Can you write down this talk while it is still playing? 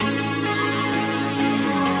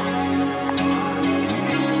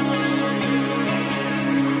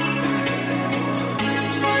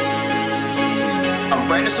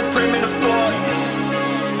supreme in the fort.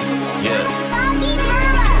 Yeah.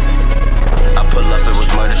 Sogimura. I pull up, it was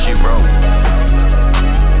murder, she wrote.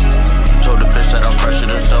 Told the bitch that I'm fresher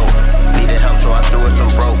than soap. Needed help, so I threw her some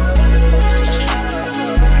rope.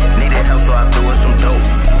 Needed help, so I threw her some dope.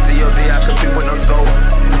 COD, I compete with no scope.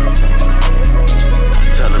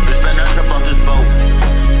 Tell the bitch that I jump off this boat.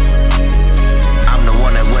 I'm the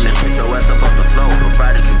one that win it, pick your ass up off the floor.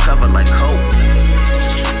 Provided you cover like coke.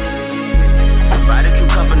 Provided you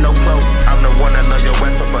cover no cloak. I'm the one that love your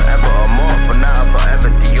ass forever or more. For now, I'm forever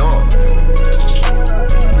Dior.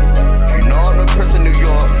 You know I'm the Prince of New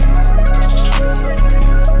York.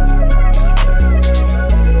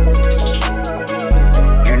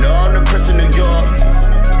 You know I'm the Prince of New York.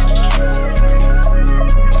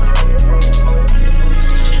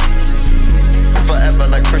 Forever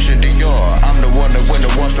like Christian Dior. I'm the one that went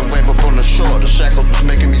and washed the wave up on the shore. The shackles was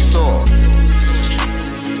making me sore.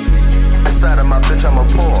 Inside of my bitch, I'm a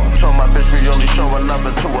poor. Told my bitch we only showing love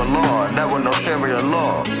to a law. Never no Sharia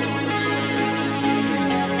law.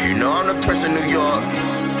 You know I'm the Prince of New York.